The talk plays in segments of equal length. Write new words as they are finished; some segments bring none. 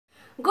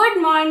Good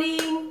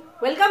morning,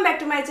 welcome back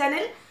to my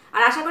channel.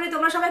 আর আশা করি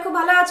তোমরা সবাই খুব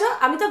ভালো আছো।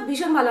 আমি তো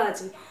ভীষণ ভালো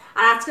আছি।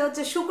 আর আজকে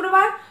হচ্ছে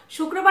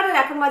শুক্রবারের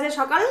এখন বাজে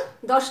সকাল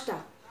 10টা।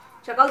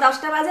 সকাল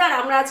 10টা বাজে আর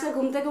আমরা আজকে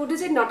ঘুম থেকে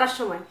উঠেছি 9টার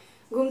সময়।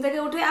 ঘুম থেকে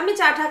উঠে আমি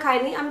চাটা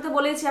খাইনি, আমি তো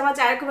বলেছি আমার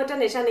চায়ের খুব একটা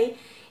নেশা নেই।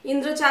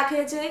 ইন্দ্র চা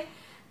খেয়েছে,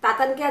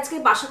 তাতানকে আজকে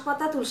বাসক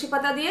পাতা তুলসী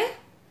পাতা দিয়ে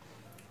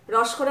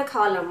রস করে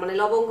খাওয়ালাম, মানে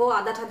লবঙ্গ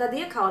আদা ঠাদা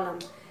দিয়ে খাওয়ালাম।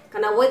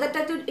 কারণ ওয়েদারটা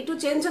একটু একটু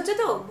চেঞ্জ হচ্ছে,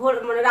 তো ভোর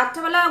মানে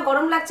রাত্রেবেলা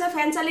গরম লাগছে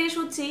ফ্যান চালিয়ে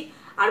শুচ্ছি,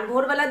 আর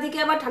ভোরবেলার দিকে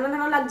আবার ঠান্ডা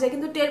ঠান্ডা লাগছে,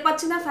 কিন্তু টের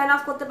পাচ্ছি না, ফ্যান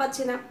অফ করতে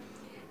পারছি না,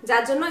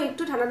 যার জন্য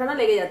একটু ঠান্ডা ঠান্ডা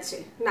লেগে যাচ্ছে,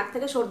 নাক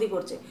থেকে সর্দি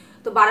পড়ছে।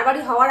 তো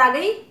বাড়াবাড়ি হওয়ার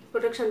আগেই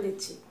প্রোটেকশন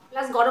দিচ্ছি,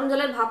 প্লাস গরম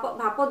জলের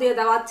ভাপও দিয়ে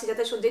দেওয়াচ্ছি,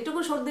 যাতে যেটুকু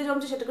সর্দি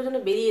জমছে সেটুকু যেন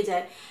বেরিয়ে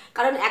যায়।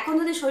 কারণ এখন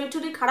যদি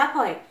শরীর খারাপ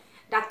হয়,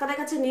 ডাক্তারের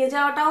কাছে নিয়ে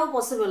যাওয়াটাও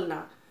পসিবল না।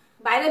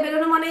 বাইরে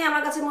বেরোনো মানেই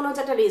আমার কাছে মনে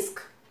হচ্ছে একটা রিস্ক।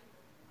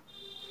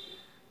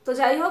 তো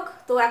যাই হোক,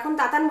 তো এখন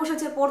তাতান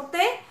বসেছে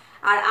পড়তে,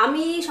 আর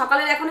আমি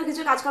সকালের এখনো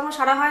কিছু কাজকর্ম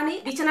সারা হয়নি,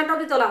 বিছানাটাও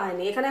তোলা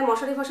হয়নি, এখানে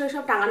মশারি ফশারি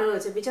সব টাঙানো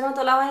রয়েছে, বিছানাও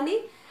তোলা হয়নি।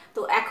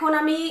 তো এখন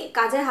আমি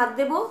কাজে হাত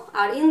দেবো,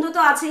 আর ইন্দু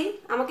তো আছেই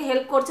আমাকে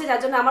হেল্প করছে, যার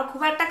জন্য আমার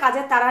খুব একটা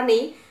কাজের তাড়া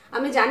নেই।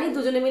 আমি জানি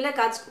দুজনে মিলে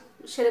কাজ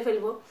সেরে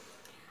ফেলবো।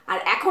 আর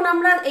এখন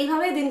আমরা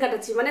এইভাবেই দিন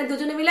কাটাচ্ছি, মানে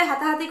দুজনে মিলে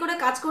হাতাহাতি করে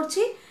কাজ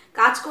করছি।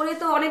 কাজ করে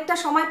তো অনেকটা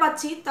সময়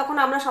পাচ্ছি, তখন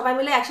আমরা সবাই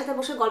মিলে একসাথে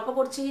বসে গল্প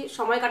করছি,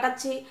 সময়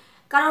কাটাচ্ছি।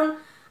 কারণ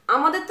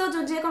আমাদের তো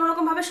যে কোনো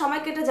রকম ভাবে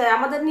সময় কেটে যায়,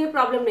 আমাদের নিয়ে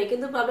প্রবলেম নেই,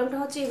 কিন্তু প্রবলেমটা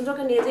হচ্ছে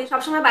ইন্দ্রকে নিয়ে, যে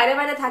সবসময় বাইরে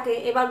বাইরে থাকে,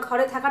 এবার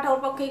ঘরে থাকাটা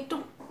ওর পক্ষে একটু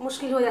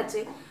মুশকিল হয়ে যাচ্ছে।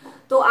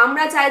 তো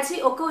আমরা চাইছি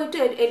ওকেও একটু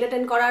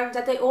এন্টারটেন করার,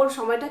 যাতে ওর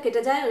সময়টা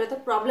কেটে যায়, যাতে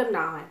প্রবলেম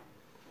না হয়।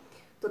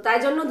 তো তাই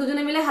জন্য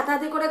দুজনে মিলে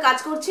হাতাহাতি করে কাজ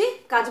করছি,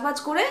 কাজবাজ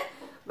করে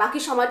বাকি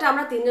সময়টা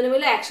আমরা তিনজনে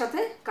মিলে একসাথে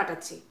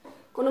কাটাচ্ছি।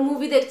 কোনো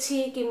মুভি দেখছি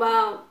কিংবা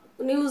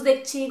নিউজ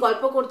দেখছি,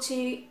 গল্প করছি,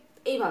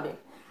 এইভাবে।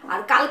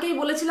 আর কালকেই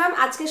বলেছিলাম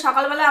আজকে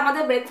সকালবেলা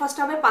আমাদের ব্রেকফাস্ট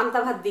হবে পান্তা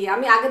ভাত দিয়ে।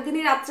 আমি আগের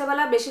দিনই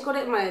রাত্রেবেলা বেশি করে,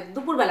 মানে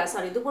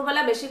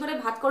দুপুরবেলা বেশি করে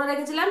ভাত করে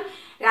রেখেছিলাম,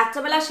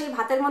 রাত্রেবেলা সেই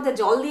ভাতের মধ্যে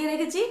জল দিয়ে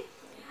রেখেছি।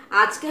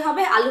 আজকে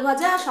হবে আলু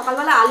ভাজা,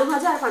 সকালবেলা আলু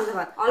ভাজা আর পান্তা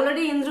ভাত।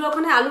 অলরেডি ইন্দ্র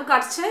ওখানে আলু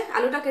কাটছে,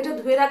 আলুটা কেটে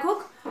ধুয়ে রাখুক,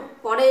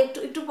 পরে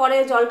একটু পরে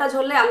জলটা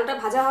ঝরলে আলুটা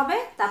ভাজা হবে,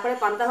 তারপরে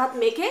পান্তা ভাত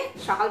মেখে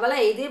সকালবেলা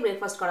এই দিয়ে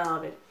ব্রেকফাস্ট করা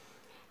হবে।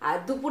 আর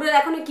দুপুরের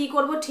এখন কি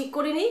করব ঠিক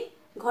করিনি,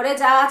 ঘরে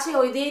যা আছে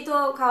ওই দিয়েই তো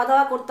খাওয়া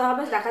দাওয়া করতে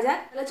হবে, দেখা যাক।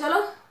 তাহলে চলো,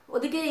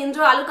 ওদিকে ইন্দ্র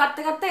আলু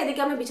কাটতে কাটতে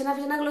এদিকে আমি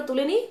বিছানাগুলো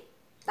তুলে নিই,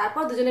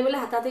 তারপর দুজনে মিলে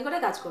হাতাহাতি করে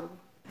কাজ করব।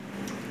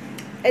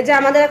 এই যে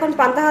আমাদের এখন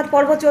পান্তা ভাত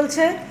পর্ব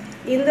চলছে।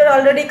 ইন্দ্র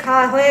অলরেডি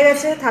খাওয়া হয়ে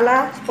গেছে, থালা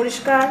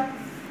পরিষ্কার,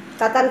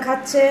 তাতান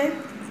খাচ্ছে।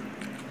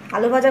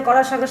 আলু ভাজা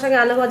করার সঙ্গে সঙ্গে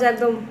আলু ভাজা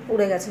একদম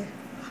উড়ে গেছে।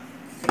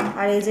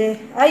 আর এই যে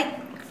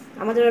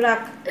আমাদের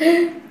রাখ,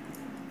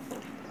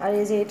 আর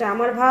এই যে এটা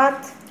আমার ভাত,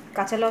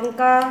 কাঁচা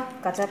লঙ্কা,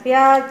 কাঁচা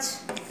পেঁয়াজ,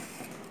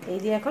 এই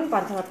দিয়ে এখন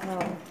পান্তা ভাত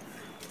খাওয়া হবে।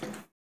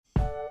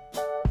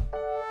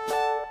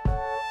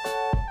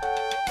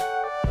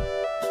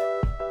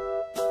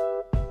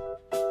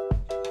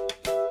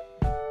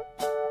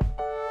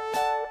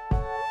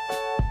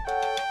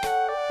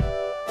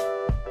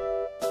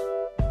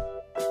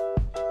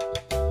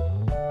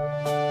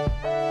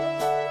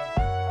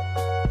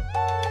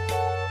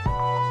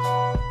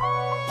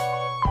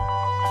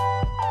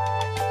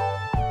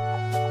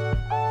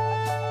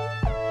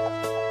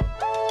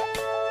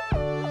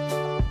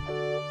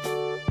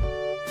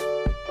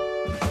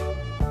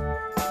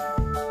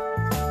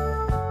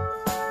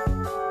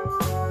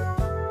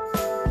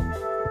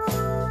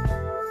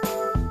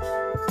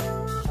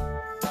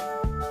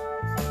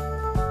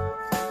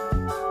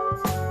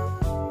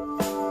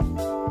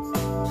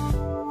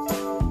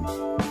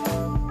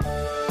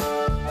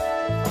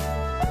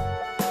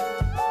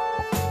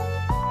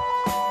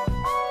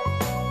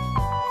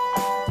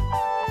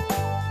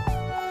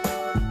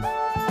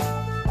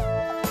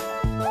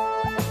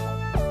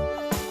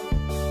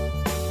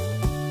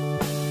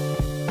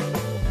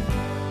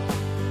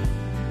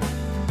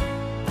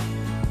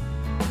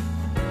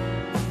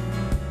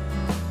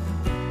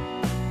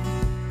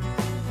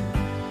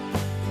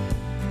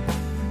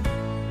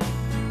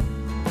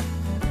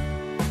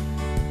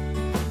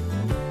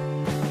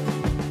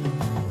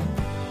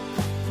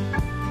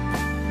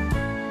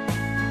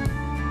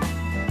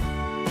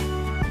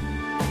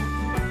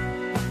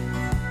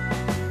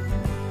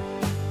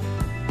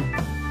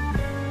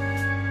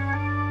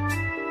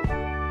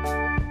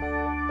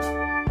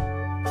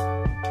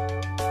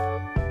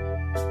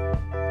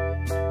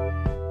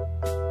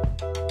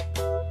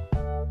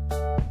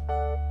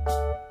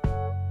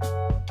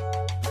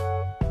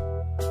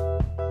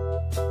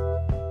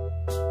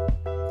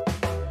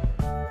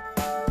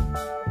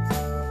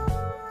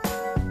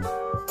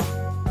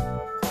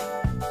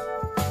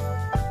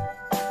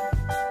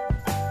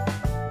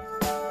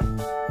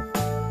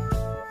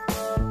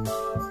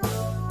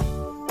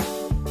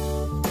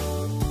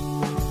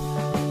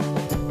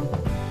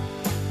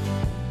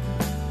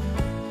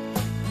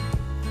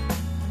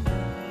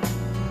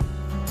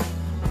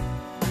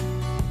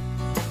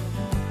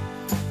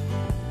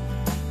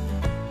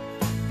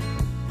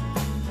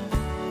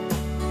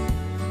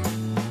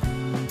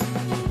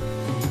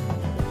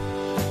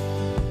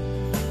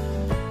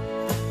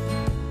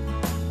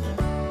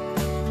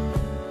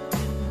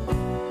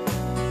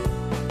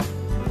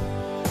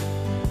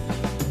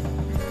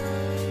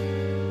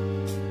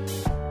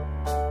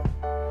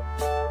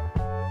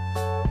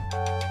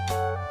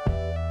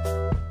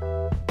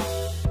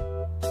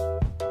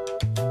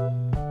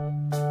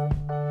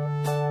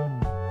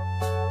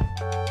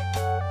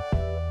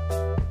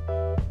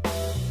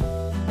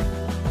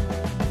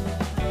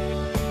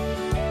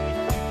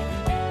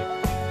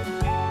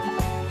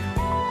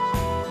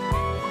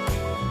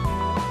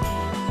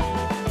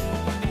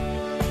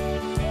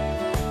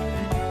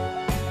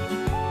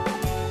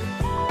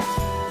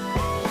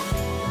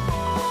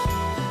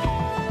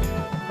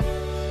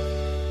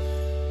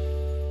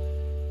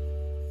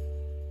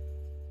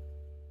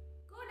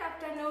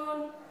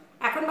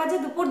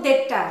 দুপুর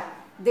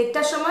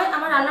 1:30টার সময়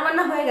আমার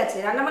রান্নাবান্না হয়ে গেছে।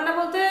 রান্নাবান্না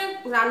বলতে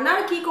রান্না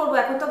আর কী করবো,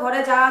 এখন তো ঘরে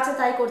যা আছে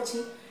তাই করছি।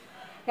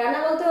 রান্না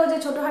বলতে ওই যে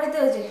ছোটো হাঁড়িতে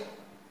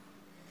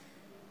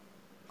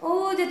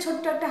ওই যে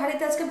ছোট্ট একটা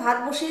হাঁড়িতে আজকে ভাত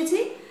বসিয়েছি,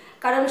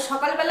 কারণ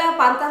সকালবেলা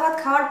পান্তা ভাত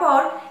খাওয়ার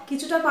পর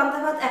কিছুটা পান্তা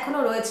ভাত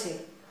এখনও রয়েছে,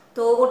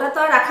 তো ওটা তো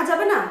আর রাখা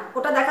যাবে না।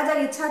 ওটা দেখা যাক,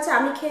 ইচ্ছা আছে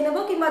আমি খেয়ে নেবো,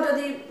 কিংবা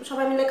যদি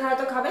সবাই মিলে খায়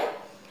তো খাবে।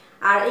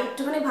 আর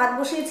একটুখানি ভাত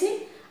বসিয়েছি।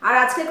 আর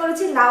আজকে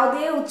করেছি লাউ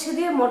দিয়ে উচ্ছে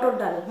দিয়ে মটর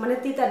ডাল, মানে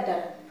তিতার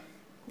ডাল,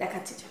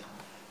 দেখাচ্ছি চলো।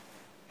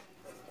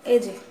 এই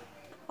যে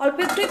অল্প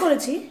একটুই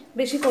করেছি,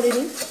 বেশি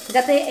করিনি,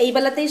 যাতে এই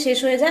বেলাতেই শেষ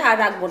হয়ে যায় আর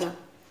রাখবো না।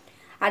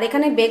 আর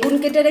এখানে বেগুন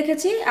কেটে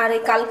রেখেছি, আর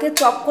এই কালকে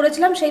চপ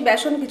করেছিলাম সেই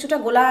বেসন কিছুটা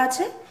গোলা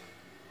আছে,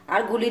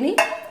 আর গুলিনি,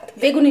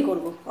 বেগুনি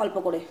করব অল্প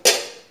করে।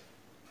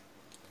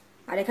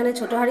 আর এখানে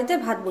ছোটো হাঁড়িতে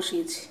ভাত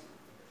বসিয়েছি।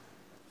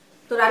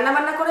 তো রান্না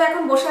বান্না করে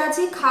এখন বসে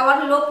আছি, খাওয়ার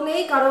লোক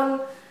নেই, কারণ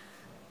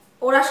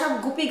ওরা সব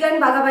গুপি গান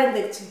বাঘা বাইন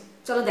দেখছে।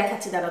 চলো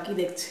দেখাচ্ছি, দাঁড়াও কি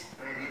দেখছে।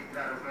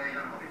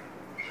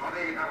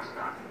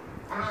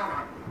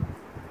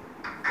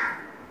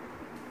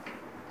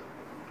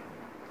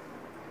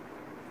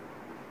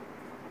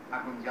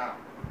 এখন যাও,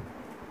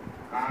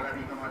 কাল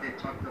আমি তোমাদের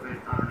ছত্রবের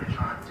কারণে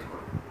সাহায্য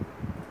করব।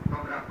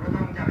 তোমরা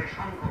প্রথম যাবে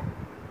সংঘ।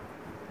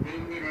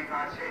 3 দিনে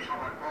কাজ শেষ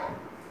হওয়ার পর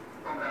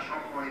তোমরা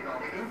সম্মোহিত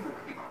থেকে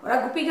মুক্তি পাবে। ওরা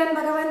গুপি গান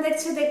বাঘাবান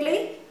দেখছে, দেখলেই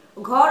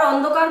ঘর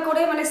অন্ধকার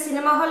করে, মানে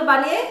সিনেমা হল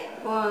বানিয়ে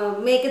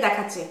মেয়েকে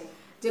দেখাচ্ছে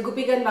যে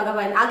গুপি গান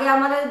বাঘাবান। আগে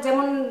আমাদের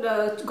যেমন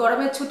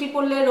গরমের ছুটি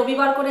পড়লে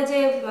রবিবার করে যে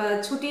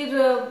ছুটির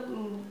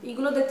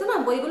ইগুলো দেখতো না,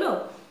 বইগুলো,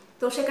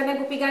 তো সেখানে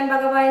গুপি গান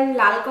বাঘাবান,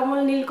 লাল কমল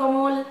নীল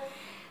কমল,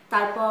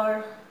 তারপর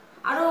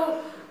আরও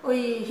ওই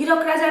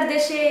হীরক রাজার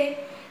দেশে,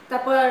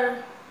 তারপর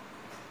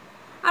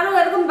আরও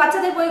এরকম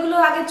বাচ্চাদের বইগুলো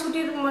আগে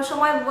ছুটির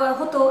সময়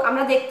হতো,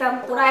 আমরা দেখতাম।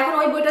 ওরা এখন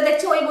ওই বইটা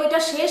দেখছে। ওই বইটা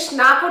শেষ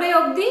না করে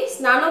অবধি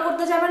স্নানও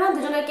করতে যাবে না,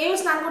 দুজনে কেউ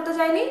স্নান করতে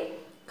যায়নি,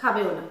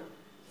 খাবেও না।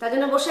 তার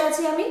জন্য বসে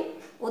আছি আমি।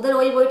 ওদের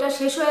ওই বইটা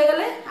শেষ হয়ে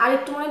গেলে আর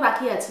একটু মনে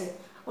বাকি আছে,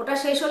 ওটা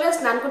শেষ হলে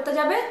স্নান করতে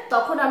যাবে,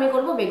 তখন আমি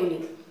করব বেগুনি।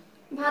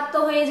 ভাত তো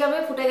হয়ে যাবে,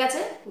 ফুটে গেছে,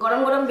 গরম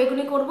গরম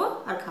বেগুনি করব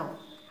আর খাবো।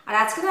 আর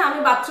আজকে না আমি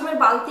বাথরুমের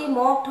বালতি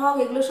মগ ঠগ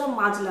এগুলো সব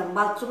মাজলাম।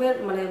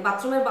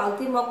 বাথরুমের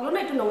বালতি মগগুলো না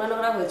একটু নোংরা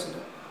নোংরা হয়েছিল,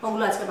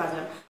 ওগুলো আজকে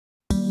মাজলাম।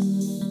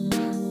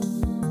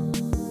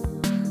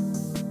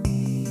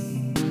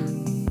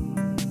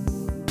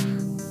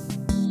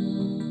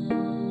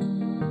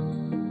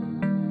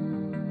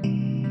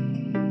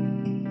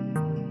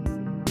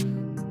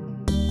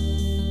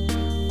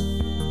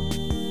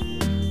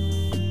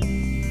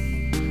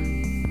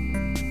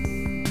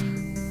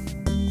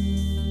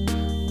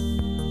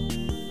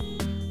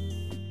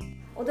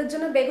 ওদের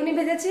জন্য বেগুনি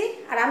ভেজেছি,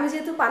 আর আমি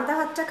যেহেতু পান্তা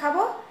ভাতটা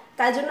খাবো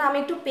তাই জন্য আমি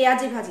একটু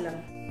পেঁয়াজি ভাজলাম।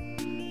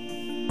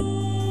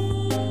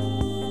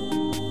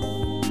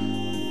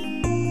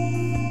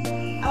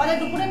 আমাদের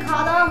দুপুরে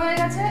খাওয়া দাওয়া হয়ে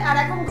গেছে, আর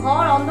এখন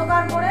ঘর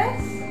অন্ধকার করে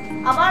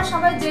আবার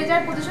সবাই যে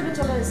যার পজিশনে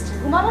চলে এসছে।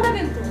 ঘুমাবো না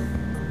কিন্তু,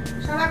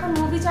 সব এখন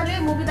মুভি চালিয়ে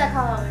মুভি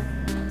দেখা হবে।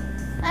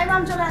 তাই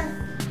মাম চলে আয়।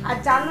 আর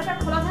জানলাটা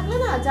খোলা থাকলে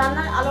না,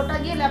 জানলার আলোটা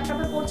গিয়ে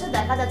ল্যাপটপে পড়ছে,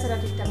 দেখা যাচ্ছে না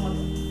ঠিকঠাক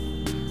মতো,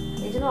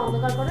 এই জন্য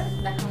অন্ধকার করে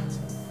দেখা হচ্ছে।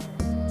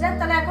 যাক,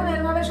 তাহলে এখন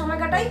এরভাবে সময়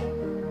কাটাই,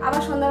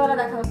 আবার সন্ধ্যাবেলা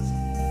দেখা হচ্ছে।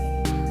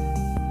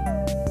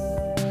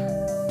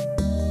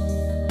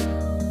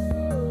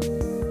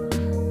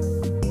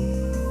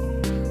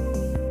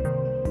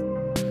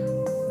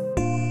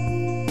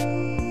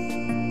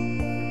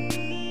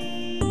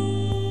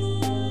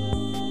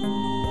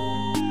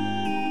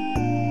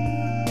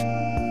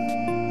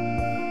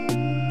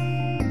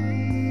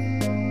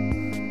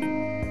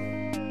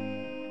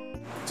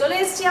 চলে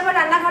এসেছি আবার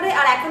রান্নাঘরে,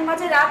 আর এখন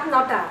বাজে রাত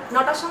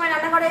 9টার সময়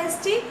রান্নাঘরে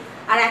এসেছি।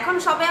 আর এখন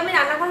সবে আমি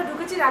রান্নাঘরে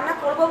ঢুকেছি রান্না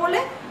করব বলে,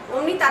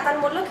 অমনি তাতান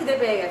বললো খিদে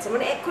পেয়ে গেছে,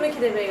 মানে এক্ষুনি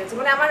খিদে পেয়ে গেছে,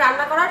 মানে আমার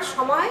রান্না করার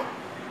সময়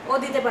ও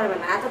দিতে পারবে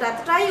না,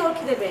 এতটাই ওর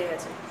খিদে পেয়ে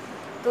গেছে।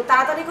 তো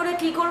তাড়াতাড়ি করে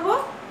কি করব,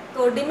 তো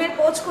ডিমের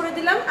পোচ করে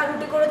দিলাম আর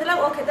রুটি করে দিলাম।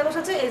 ও খেতে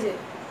বসেছে,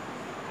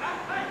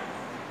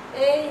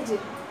 এই যে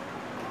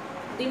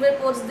ডিমের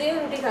পোচ দিয়ে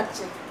রুটি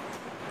খাচ্ছে।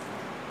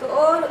 তো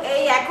ও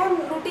এই এখন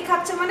রুটি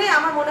খাচ্ছে, মানে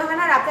আমার মনে হয়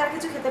না রাতে আর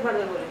কিছু খেতে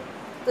পারবে বলে।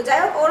 তো যাই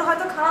হোক, ওর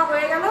হয়তো খাওয়া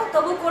হয়ে গেল,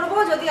 তবু করব,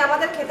 যদি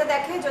আমাদের খেতে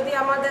দেখে, যদি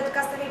আমাদের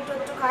কাছ থেকে একটু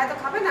একটু খায় তো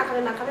খাবে,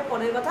 না খাবে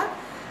পরের কথা।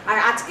 আর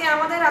আজকে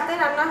আমাদের রাতে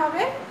রান্না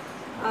হবে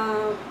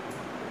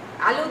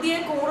আলু দিয়ে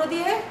কুমড়ো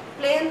দিয়ে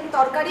প্লেন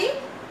তরকারি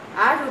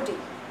আর রুটি।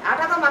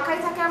 আটা তো মাখাই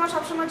থাকে আমার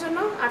সবসময়ের জন্য,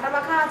 আটা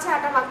মাখা আছে,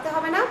 আটা মাখতে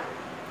হবে না,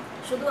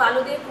 শুধু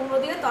আলু দিয়ে কুমড়ো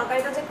দিয়ে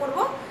তরকারিটা যে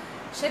করবো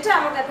সেটা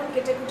আমাকে এখন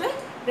কেটে কুটে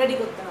রেডি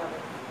করতে হবে।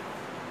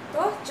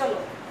 তো চলো।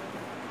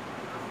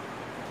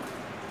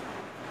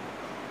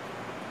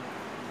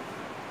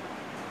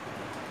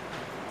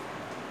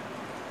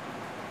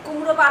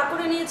 কুমড়ো বার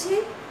করে নিয়েছি,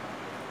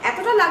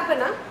 এতটা লাগবে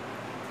না,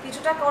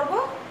 কিছুটা করব,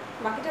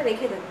 বাকিটা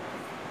রেখে দেবো।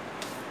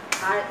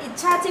 আর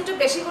ইচ্ছা আছে একটু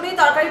বেশি করেই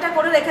তরকারিটা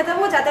করে রেখে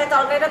দেবো, যাতে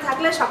তরকারিটা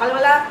থাকলে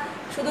সকালবেলা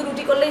শুধু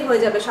রুটি করলেই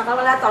হয়ে যাবে,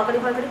 সকালবেলা তরকারি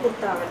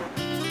করতে হবে না।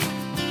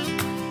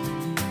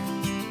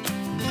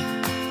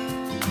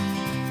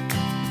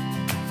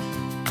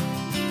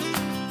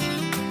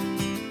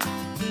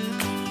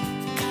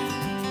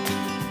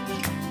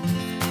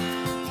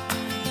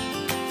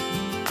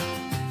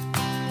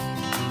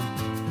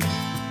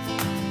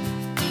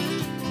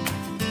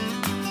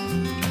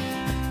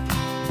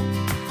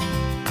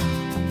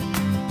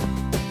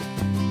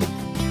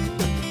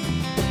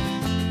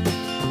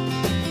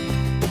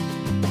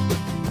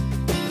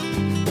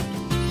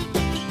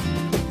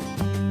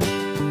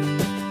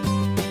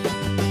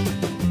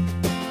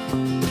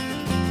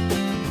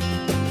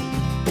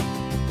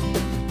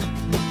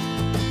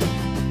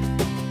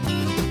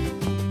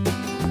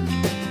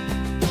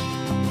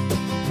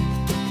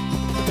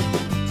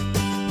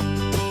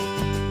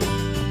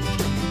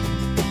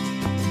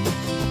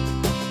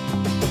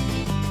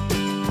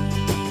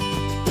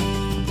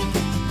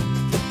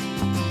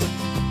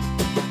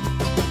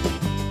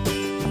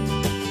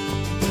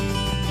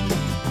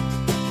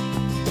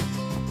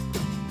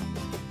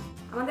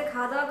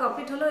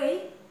 হলো এই,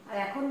 আর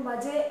এখন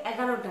বাজে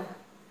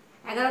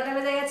 11টা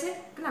বেজে গেছে।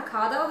 না,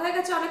 খাওয়া দাওয়া হয়ে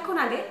গেছে অনেকক্ষণ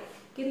আগে,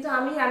 কিন্তু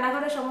আমি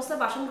রান্নাঘরে সমস্ত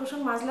বাসন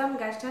কুসন মাজলাম,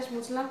 গ্যাস ট্যাস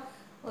মুছলাম।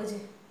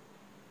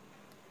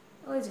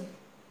 ওই যে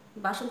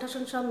বাসন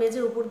টাসন সব মেজে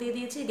উপর দিয়ে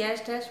দিয়েছি, গ্যাস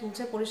ট্যাস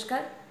মুছে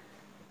পরিষ্কার।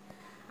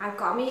 আর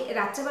আমি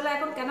রাত্রেবেলা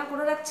এখন কেন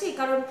করে রাখছি,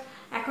 কারণ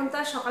এখন তো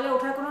আর সকালে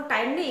ওঠার কোনো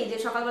টাইম নেই যে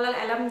সকালবেলা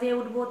অ্যালার্ম দিয়ে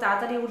উঠবো,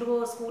 তাড়াতাড়ি উঠবো,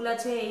 স্কুল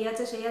আছে, এই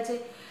আছে সেই আছে।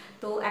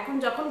 তো এখন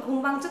যখন ঘুম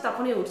ভাঙছে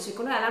তখনই উঠছি,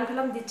 কোনো অ্যালার্ম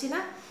ফ্যালার্ম দিচ্ছি না।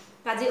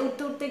 কাজে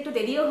উঠতে উঠতে একটু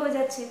দেরিও হয়ে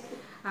যাচ্ছে।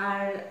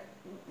 আর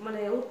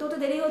মানে উঠতে উঠতে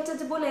দেরি হচ্ছে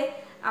যে বলে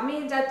আমি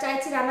যা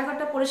চাইছি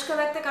রান্নাঘরটা পরিষ্কার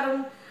রাখতে, কারণ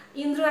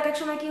ইন্দ্র এক এক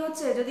সময় কি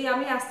হচ্ছে, যদি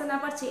আমি আসতে না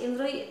পারছি,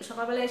 ইন্দ্রই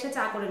সকালবেলা এসে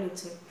চা করে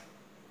নিচ্ছে।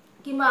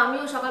 কিংবা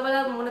আমিও সকালবেলা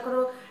মনে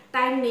করো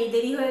টাইম নেই,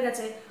 দেরি হয়ে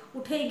গেছে,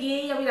 উঠেই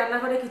গিয়েই আমি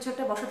রান্নাঘরে কিছু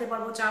একটা বসাতে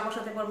পারবো, চা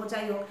বসাতে পারবো,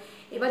 যাই হোক।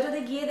 এবার যদি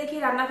গিয়ে দেখি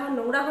রান্নাঘর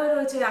নোংরা হয়ে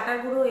রয়েছে, আটার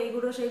গুঁড়ো, এই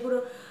গুঁড়ো সেই গুঁড়ো,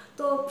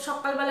 তো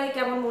সকালবেলায়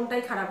কেমন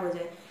মনটাই খারাপ হয়ে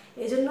যায়।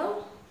 এই জন্য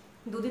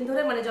দুদিন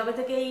ধরে মানে যবে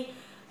থেকে এই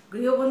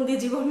গৃহবন্দী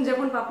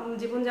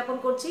জীবনযাপন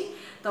করছি,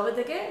 তবে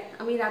থেকে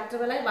আমি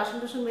রাত্রেবেলায় বাসন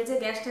টাসন মেজে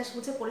গ্যাস ট্যাস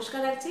মুছে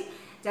পরিষ্কার রাখছি,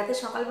 যাতে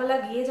সকালবেলা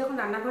গিয়ে যখন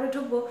রান্নাঘরে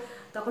ঢুকবো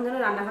তখন যেন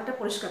রান্নাঘরটা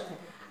পরিষ্কার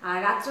থাকে। আর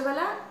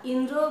রাত্রেবেলা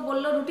ইন্দ্র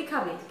বলল রুটি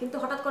খাবে, কিন্তু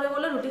হঠাৎ করে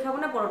বললো রুটি খাবো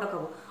না, পরোটা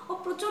খাবো। ও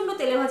প্রচণ্ড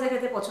তেলে ভাজা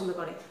খেতে পছন্দ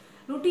করে,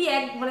 রুটি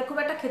মানে খুব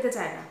একটা খেতে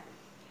চায় না।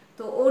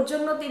 তো ওর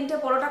জন্য 3টে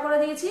পরোটা করে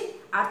দিয়েছি।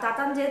 আর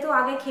তাতান যেহেতু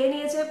আগে খেয়ে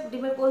নিয়েছে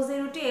ডিমের পোস্ট দিয়ে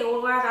রুটি, ও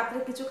আর রাত্রে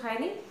কিছু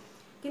খায়নি।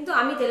 কিন্তু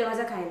আমি তেলে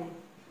ভাজা খাইনি,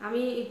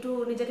 আমি একটু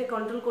নিজেকে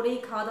কন্ট্রোল করেই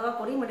খাওয়া দাওয়া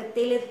করি, মানে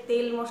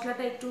তেল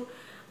মশলাটা একটু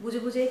বুঝে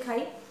বুঝেই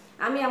খাই।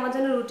 আমি আমার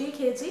জন্য রুটিই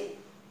খেয়েছি।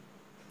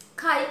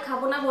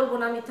 খাবো না বলবো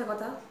না, মিথ্যা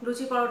কথা,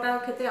 লুচি পরোটা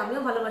খেতে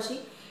আমিও ভালোবাসি,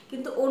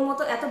 কিন্তু ওর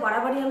মতো এত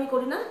বাড়াবাড়ি আমি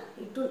করি না,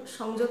 একটু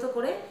সংযত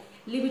করে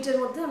লিমিটের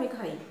মধ্যে আমি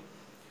খাই।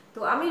 তো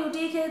আমি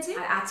রুটিই খেয়েছি।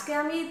 আর আজকে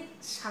আমি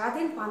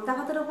সারাদিন পান্তা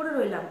ভাতের ওপরে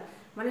রইলাম,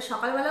 মানে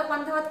সকালবেলাও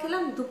পান্তা ভাত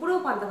খেলাম, দুপুরেও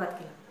পান্তা ভাত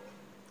খেলাম।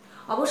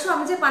 অবশ্য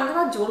আমি যে পান্তা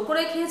ভাত জোর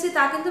করে খেয়েছি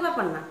তা কিন্তু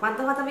ব্যাপার না,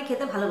 পান্তা ভাত আমি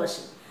খেতে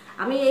ভালোবাসি।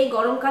 আমি এই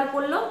গরমকাল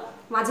পড়লো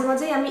মাঝে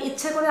মাঝেই আমি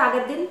ইচ্ছা করে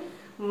আগের দিন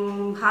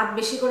ভাত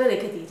বেশি করে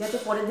রেখে দিই, যাতে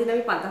পরের দিন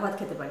আমি পান্তা ভাত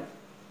খেতে পারি।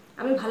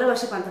 আমি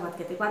ভালোবাসি পান্তা ভাত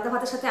খেতে, পান্তা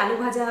ভাতের সাথে আলু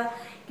ভাজা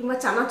কিংবা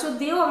চানাচুর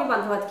দিয়েও আমি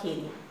পান্তা ভাত খেয়ে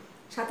নিই,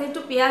 সাথে একটু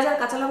পেঁয়াজ আর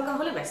কাঁচা লঙ্কা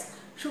হলে ব্যাস।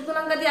 শুকনো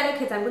লঙ্কা দিয়ে আগে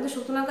খেতাম, কিন্তু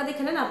শুকনো লঙ্কা দিয়ে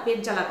খেলে না পেট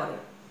জ্বালা করে,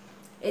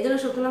 এই জন্য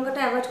শুকনো লঙ্কাটা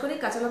অ্যাভয়েড করি,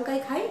 কাঁচা লঙ্কাই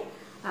খাই।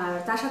 আর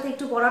তার সাথে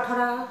একটু বড়া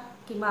ঠরা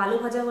কিংবা আলু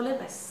ভাজা হলে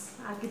ব্যাস,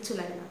 আর কিচ্ছু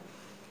লাগে না।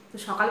 তো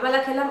সকালবেলা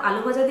খেলাম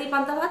আলু ভাজা দিয়ে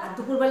পান্তা ভাত, আর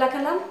দুপুরবেলা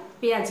খেলাম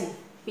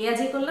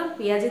পেঁয়াজি করলাম,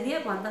 পেঁয়াজি দিয়ে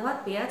পান্তা ভাত,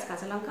 পেঁয়াজ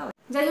কাঁচা লঙ্কা।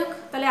 যাই হোক,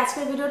 তাহলে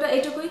আজকের ভিডিওটা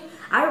এইটুকুই।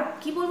 আর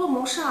কি বলবো,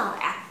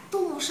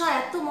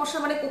 এত মশা,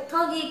 মানে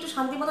কোথাও গিয়ে একটু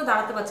শান্তি মতো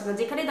দাঁড়াতে পারছে না,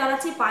 যেখানে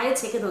দাঁড়াচ্ছি পায়ে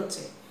ছেঁকে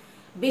ধরছে,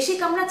 বেশি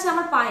কামড়াচ্ছে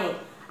আমার পায়ে,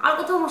 আর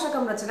কোথাও মশা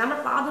কামড়াচ্ছে না। আমার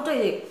পা দুটো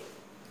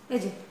এই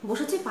যে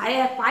বসেছি,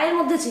 পায়ের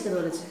মধ্যে ছেঁকে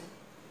ধরেছে।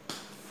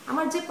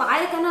 আমার যে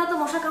পায়ে কেন এত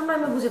মশা কামড়ায়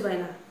আমি বুঝে পাই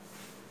না।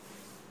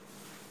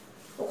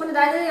 ওখানে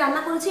দাঁড়িয়ে দাঁড়িয়ে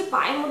রান্না করেছি,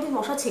 পায়ের মধ্যে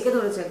মশা ছেঁকে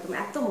ধরেছে, একদম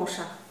এত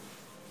মশা।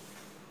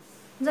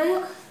 যাই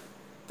হোক,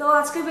 তো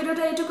আজকের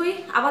ভিডিওটা এইটুকুই,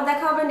 আবার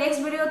দেখা হবে নেক্সট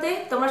ভিডিওতে।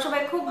 তোমরা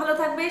সবাই খুব ভালো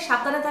থাকবে,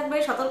 সাবধানে থাকবে,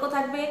 সতর্ক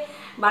থাকবে,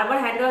 বারবার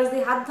হ্যান্ড ওয়াশ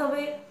দিয়ে হাত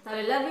ধোবে।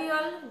 তাহলে love you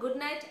all, good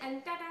night and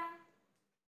tata.